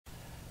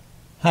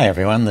Hi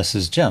everyone, this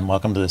is Jim.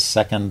 Welcome to the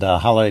second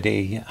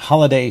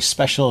holiday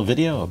special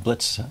video of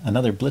Blitz,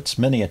 another Blitz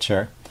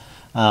miniature.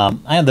 I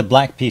had the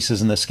black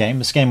pieces in this game.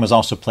 This game was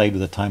also played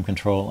with a time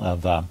control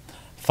of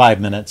 5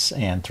 minutes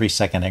and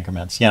 3-second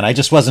increments. Yeah, and I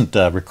just wasn't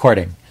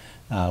recording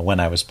when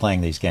I was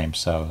playing these games,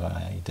 so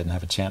I didn't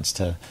have a chance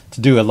to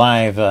do a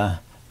live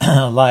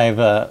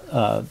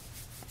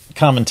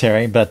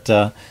commentary.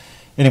 But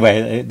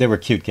anyway, they were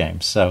cute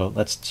games. So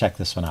let's check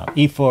this one out.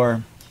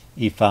 E4,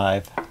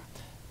 E5.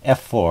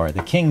 F4,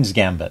 the King's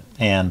Gambit.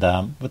 And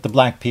with the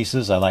black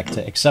pieces, I like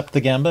to accept the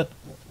Gambit.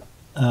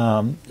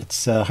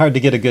 It's hard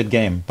to get a good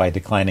game by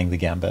declining the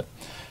Gambit.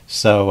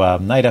 So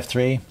Knight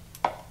F3,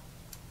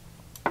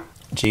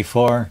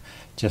 G4,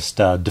 just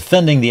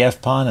defending the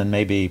F-pawn and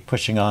maybe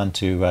pushing on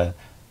to,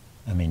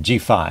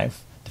 G5,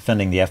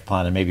 defending the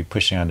F-pawn and maybe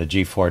pushing on to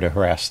G4 to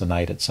harass the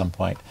Knight at some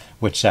point,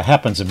 which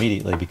happens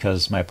immediately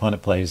because my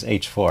opponent plays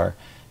H4,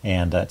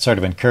 and it sort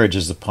of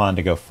encourages the pawn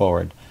to go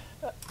forward.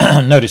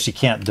 Notice you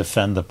can't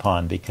defend the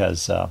pawn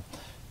because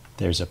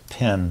there's a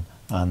pin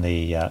on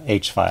the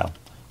H file.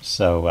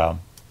 So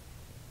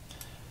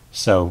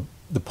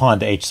the pawn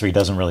to H3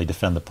 doesn't really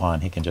defend the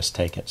pawn. He can just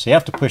take it. So you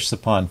have to push the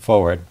pawn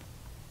forward.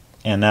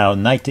 And now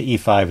knight to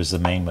E5 is the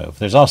main move.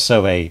 There's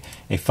also a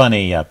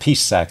funny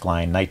piece sack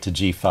line, knight to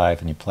G5,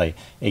 and you play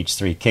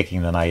H3,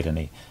 kicking the knight, and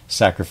he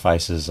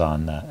sacrifices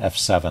on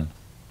F7.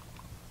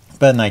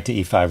 But knight to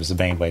E5 is the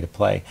main way to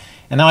play.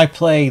 And now I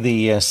play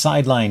the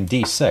sideline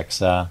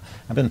D6.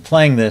 I've been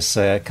playing this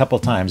a couple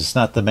times. It's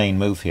not the main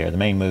move here. The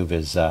main move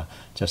is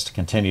just to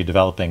continue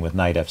developing with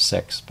knight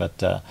F6.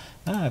 But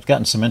I've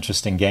gotten some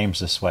interesting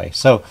games this way.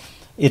 So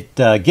it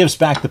gives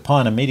back the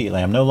pawn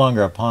immediately. I'm no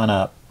longer a pawn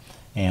up,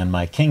 and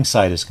my king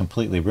side is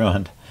completely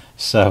ruined.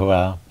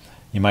 So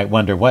you might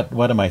wonder, what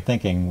am I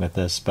thinking with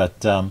this?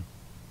 But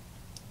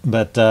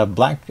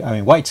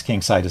white's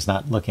king side is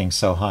not looking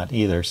so hot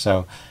either.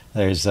 So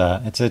there's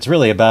it's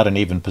really about an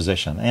even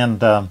position.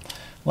 And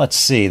let's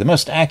see, the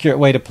most accurate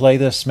way to play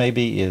this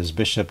maybe is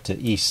bishop to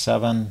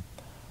E7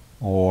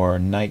 or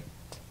knight.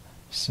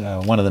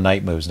 So one of the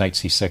knight moves, knight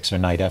C6 or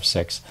knight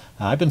F6.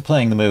 I've been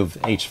playing the move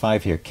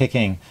H5 here,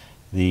 kicking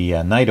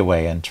the knight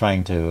away and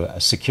trying to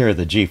secure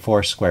the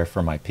G4 square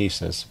for my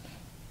pieces.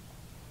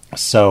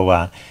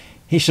 So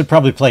he should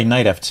probably play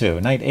knight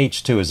F2. Knight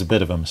H2 is a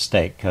bit of a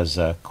mistake because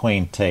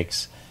queen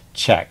takes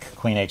check.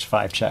 Queen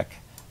H5 check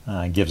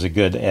gives a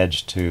good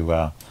edge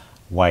to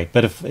white,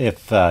 but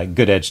if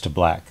good edge to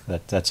black,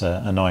 that's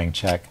an annoying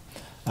check.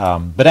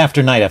 But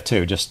after knight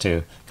F2, just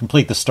to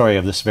complete the story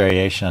of this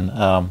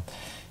variation,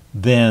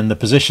 then the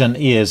position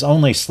is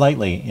only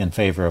slightly in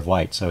favor of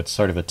white, so it's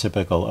sort of a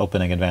typical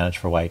opening advantage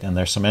for white, and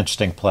there's some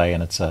interesting play,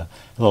 and it's a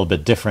little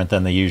bit different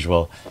than the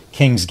usual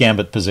King's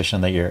Gambit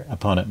position that your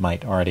opponent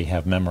might already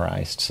have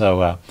memorized.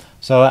 So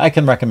I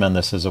can recommend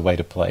this as a way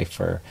to play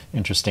for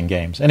interesting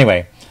games.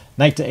 Anyway,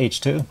 knight to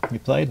H2 we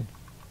played.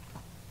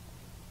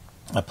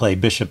 I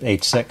played bishop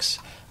H6.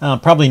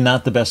 Probably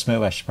not the best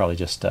move. I should probably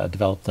just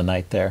develop the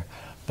knight there,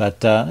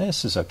 but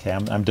this is okay.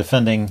 I'm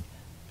defending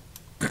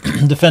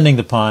defending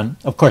the pawn.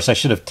 Of course, I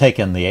should have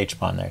taken the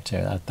H-pawn there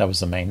too. That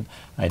was the main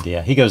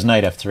idea. He goes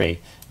knight F3.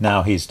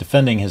 Now he's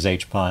defending his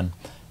H-pawn,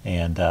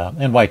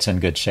 and white's in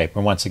good shape.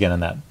 We're once again in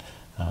that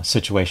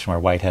situation where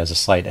white has a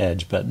slight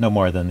edge, but no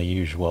more than the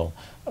usual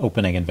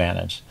opening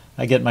advantage.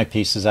 I get my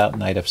pieces out,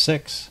 knight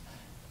F6,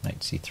 knight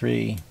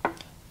C3,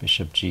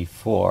 bishop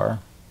G4.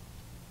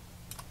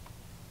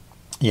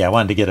 Yeah, I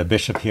wanted to get a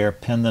bishop here,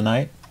 pin the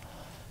knight,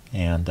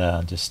 and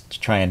just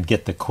try and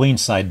get the queen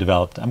side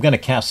developed. I'm going to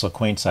castle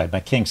queen side. My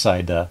king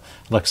side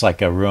looks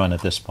like a ruin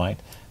at this point.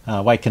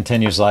 White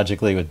continues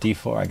logically with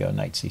D4. I go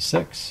knight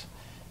C6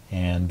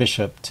 and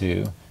bishop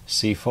to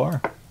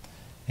C4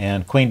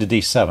 and queen to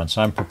D7.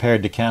 So I'm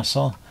prepared to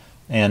castle,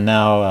 and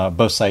now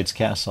both sides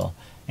castle.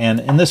 And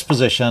in this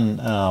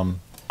position,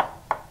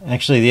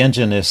 actually the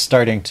engine is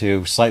starting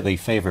to slightly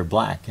favor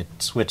black. It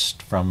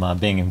switched from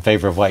being in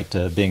favor of white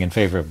to being in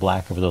favor of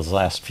black over those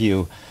last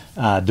few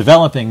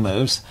developing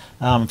moves.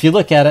 If you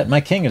look at it, my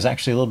king is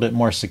actually a little bit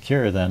more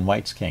secure than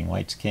white's king.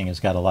 White's king has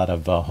got a lot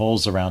of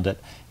holes around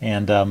it,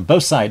 and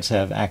both sides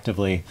have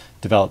actively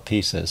developed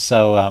pieces.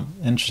 So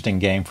interesting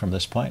game from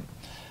this point.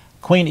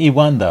 Queen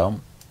E1 though,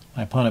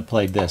 my opponent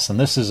played this, and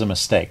this is a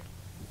mistake.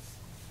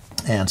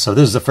 And so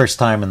this is the first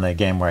time in the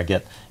game where I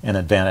get an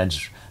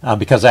advantage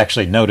because I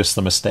actually noticed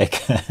the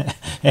mistake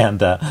and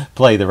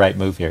play the right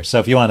move here. So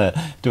if you want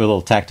to do a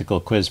little tactical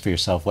quiz for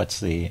yourself,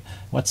 what's the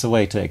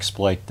way to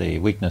exploit the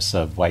weakness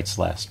of white's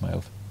last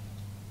move?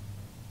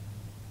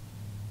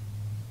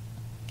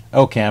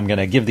 Okay, I'm going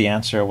to give the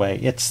answer away.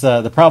 It's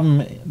the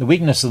problem. The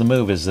weakness of the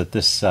move is that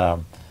this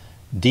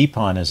D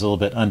pawn is a little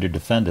bit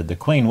under-defended. The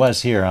queen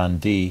was here on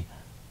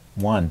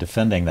D1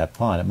 defending that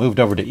pawn. It moved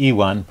over to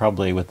E1,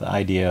 probably with the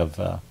idea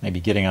of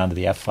maybe getting onto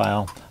the F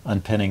file,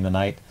 unpinning the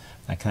knight,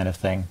 that kind of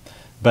thing.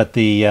 But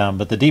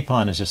the D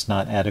pawn is just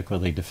not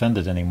adequately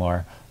defended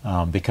anymore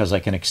because I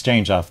can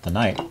exchange off the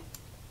knight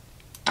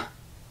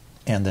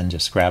and then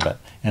just grab it.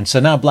 And so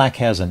now black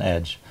has an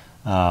edge.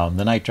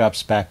 The knight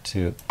drops back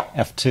to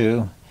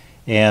F2,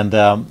 And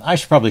I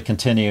should probably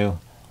continue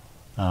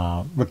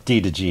rook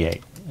d to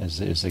g8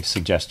 is a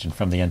suggestion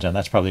from the engine.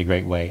 That's probably a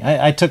great way.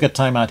 I took a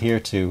time out here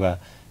to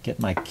get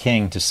my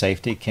king to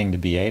safety, king to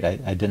b8.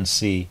 I didn't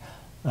see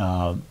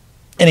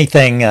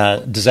anything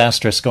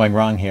disastrous going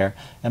wrong here.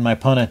 And my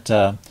opponent,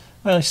 well,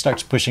 he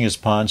starts pushing his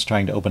pawns,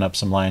 trying to open up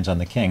some lines on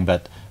the king.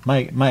 But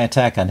my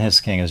attack on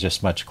his king is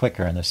just much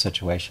quicker in this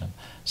situation.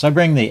 So I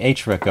bring the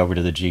h-rook over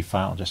to the g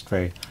file, just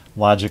very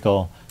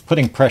logical,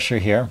 putting pressure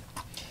here.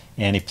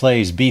 And he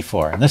plays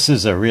b4. And this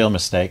is a real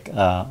mistake.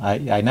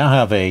 I now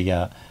have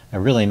a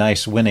really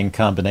nice winning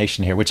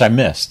combination here, which I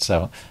missed.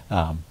 So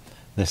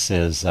this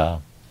is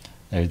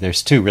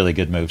there's two really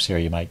good moves here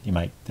you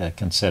might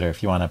consider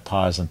if you want to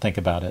pause and think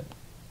about it.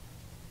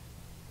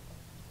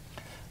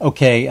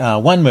 Okay,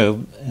 one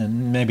move,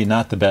 and maybe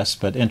not the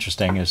best, but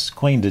interesting, is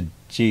queen to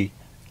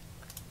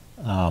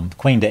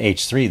queen to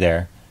h3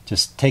 there,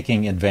 just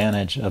taking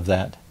advantage of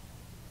that.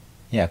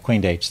 Yeah,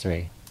 queen to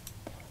h3.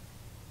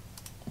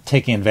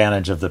 Taking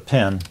advantage of the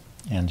pin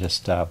and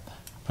just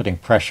putting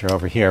pressure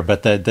over here.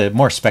 But the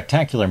more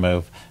spectacular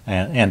move,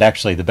 and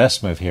actually the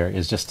best move here,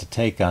 is just to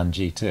take on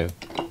g2.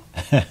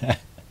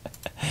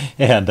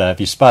 And if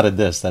you spotted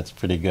this, that's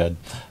pretty good.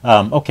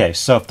 Okay,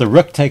 so if the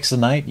rook takes the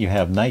knight, you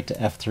have knight to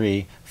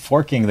f3,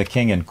 forking the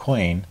king and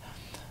queen.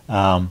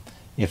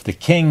 If the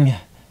king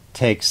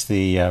takes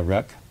the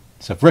rook,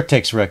 so if rook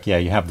takes rook, yeah,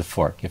 you have the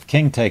fork. If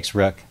king takes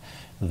rook,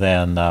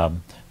 then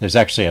there's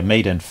actually a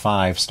mate in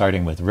 5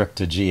 starting with rook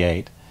to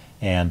g8.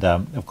 And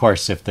of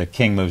course, if the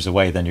king moves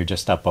away, then you're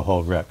just up a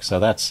whole rook. So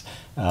that's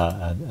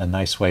a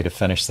nice way to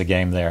finish the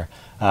game there.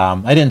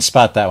 I didn't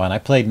spot that one. I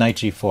played knight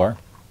g4.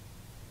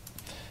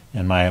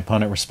 And my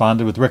opponent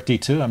responded with rook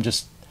d2. I'm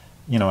just,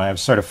 I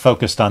was sort of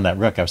focused on that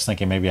rook. I was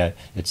thinking maybe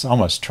it's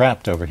almost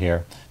trapped over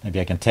here.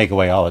 Maybe I can take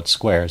away all its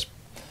squares.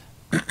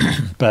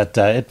 But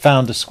it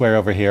found a square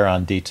over here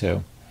on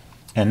d2.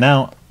 And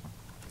now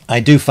I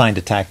do find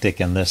a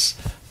tactic in this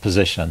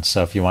position.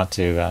 So if you want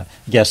to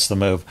guess the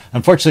move.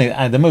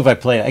 Unfortunately, the move I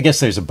play, I guess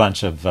there's a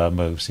bunch of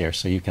moves here.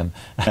 So you can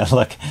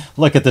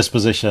look at this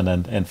position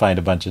and find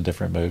a bunch of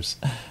different moves.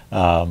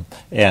 And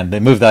the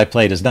move that I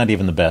played is not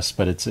even the best,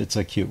 but it's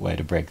a cute way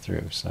to break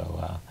through.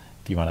 So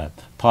if you want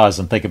to pause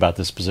and think about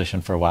this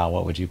position for a while,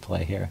 what would you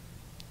play here?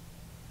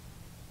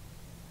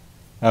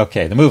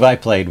 Okay, the move I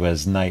played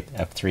was knight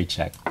f3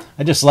 check.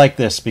 I just like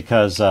this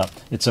because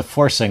it's a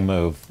forcing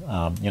move.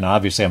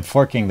 Obviously I'm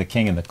forking the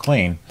king and the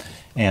queen,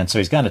 and so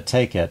he's got to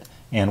take it.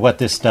 And what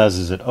this does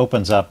is it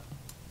opens up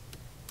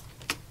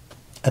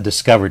a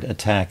discovered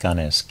attack on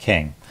his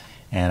king.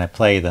 And I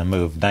play the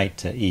move knight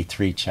to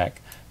e3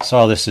 check. So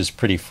all this is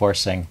pretty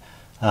forcing.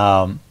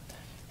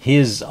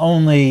 His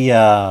only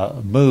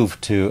move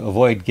to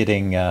avoid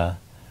getting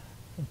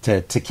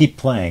to keep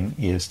playing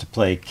is to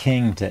play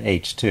king to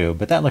h2,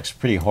 but that looks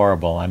pretty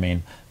horrible. I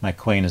mean, my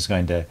queen is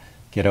going to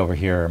get over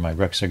here, or my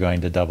rooks are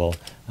going to double.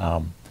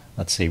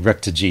 Let's see,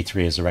 rook to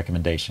g3 is a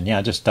recommendation.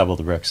 Yeah, just double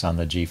the rooks on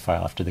the g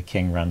file after the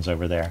king runs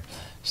over there.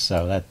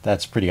 So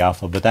that's pretty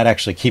awful, but that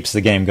actually keeps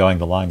the game going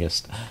the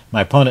longest.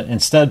 My opponent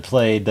instead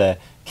played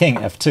king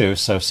f2,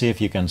 so see if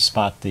you can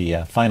spot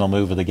the final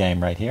move of the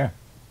game right here.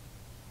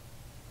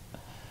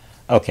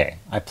 Okay,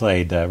 I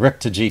played rook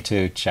to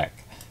g2 check.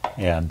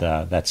 And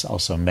that's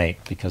also mate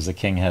because the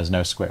king has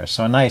no squares.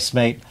 So a nice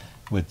mate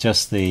with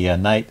just the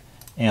knight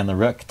and the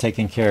rook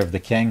taking care of the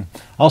king.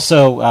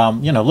 Also,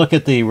 look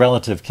at the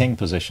relative king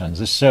positions.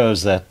 This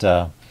shows that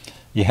the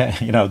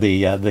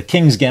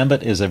king's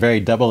gambit is a very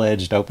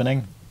double-edged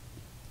opening.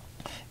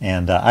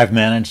 And I've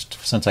managed,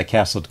 since I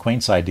castled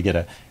queenside, to get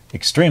an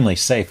extremely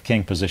safe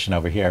king position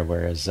over here,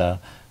 whereas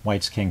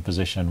white's king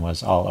position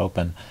was all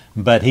open.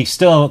 But he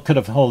still could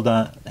have held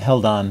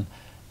on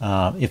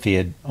if he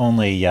had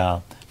only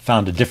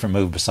found a different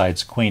move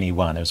besides queen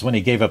e1. It was when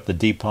he gave up the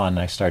d-pawn and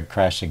I started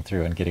crashing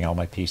through and getting all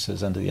my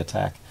pieces into the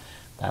attack.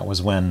 That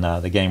was when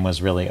the game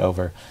was really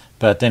over.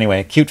 But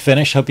anyway, cute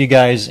finish. Hope you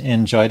guys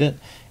enjoyed it,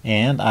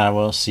 and I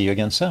will see you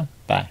again soon.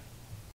 Bye.